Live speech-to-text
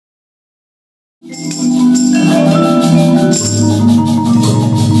What's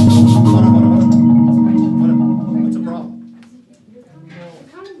the problem?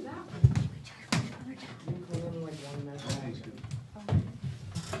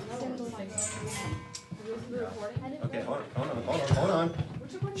 Okay, hold on.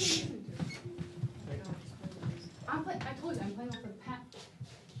 Shh. I told you, I'm playing off the pen.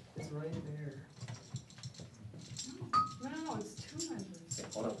 It's right there. No, it's 2 measures.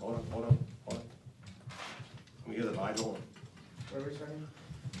 Hold on. Let me hear the Bible. Where are we starting?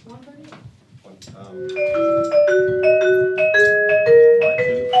 138.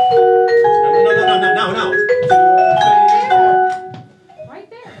 No. Right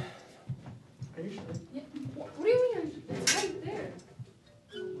there. Are you sure? Yeah. What do you mean? It's right there.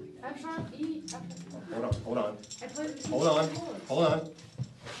 F sharp, E, F. Hold on. I played it. Hold on. All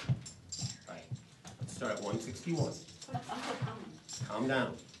right. Let's start at 161. Calm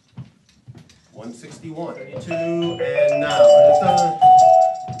down. 161. 2, and now. It's done.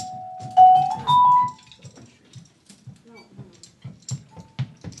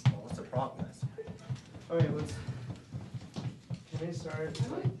 What's the problem, guys? Okay, let's. Can we start? Can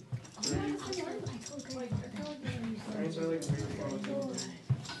we start like 3 or 4?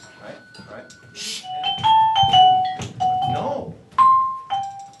 All right. Shh. No.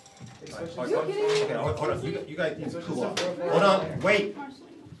 Okay, hold on. You guys need to cool off. Hold on. Wait.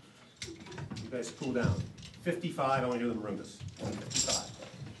 You guys cool down. 55. I want to do the marimbas. 155.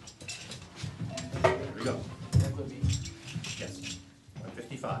 Here we go. Yes.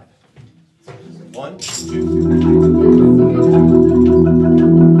 155. 1, 2.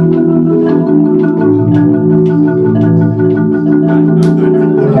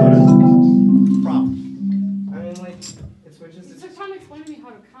 Problem. I mean, like, it switches It's to. just trying to explain to me how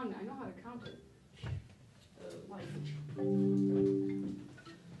to count it. I know how to count it.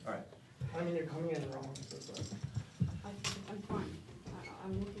 All right. I mean, you're coming in wrong, so it's like. I'm fine.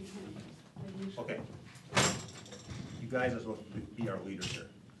 I'm looking at him. Okay. You guys are supposed to be our leaders here.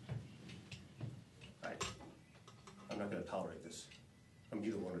 All right. I'm not going to tolerate this. I'm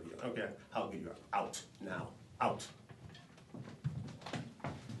either one of you. Okay. How good you are. Out now. Out.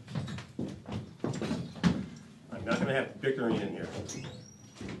 I'm not going to have bickering in here.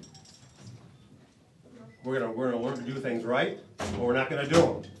 We're gonna learn to do things right, or we're not going to do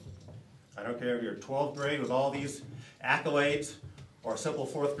them. I don't care if you're 12th grade with all these accolades, or a simple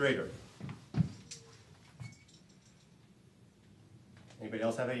 4th grader. Anybody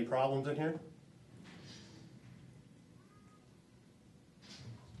else have any problems in here?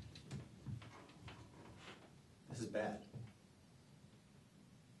 This is bad.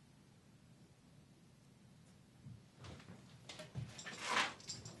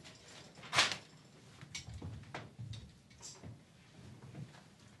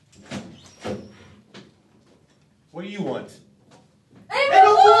 What do you want? That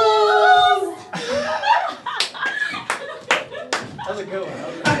was a good one.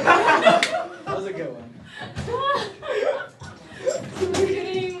 That was a good one. We're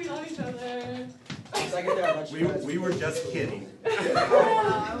kidding. We love each other. Second there, I let you guys. We were just kidding. I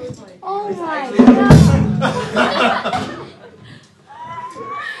was like, Oh my god.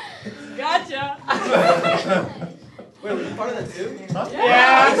 gotcha. Wait, were you part of that too? Huh?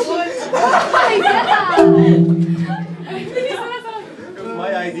 Yeah. Oh my god. It was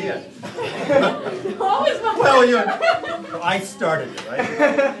my idea. Always my Well, I started it, right?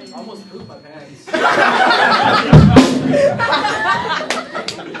 I almost pooped my pants.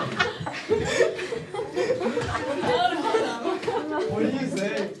 What did you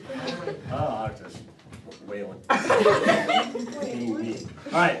say? Oh, I was just wailing. Me.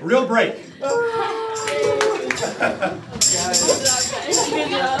 All right, real break. Got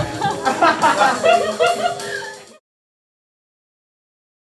it.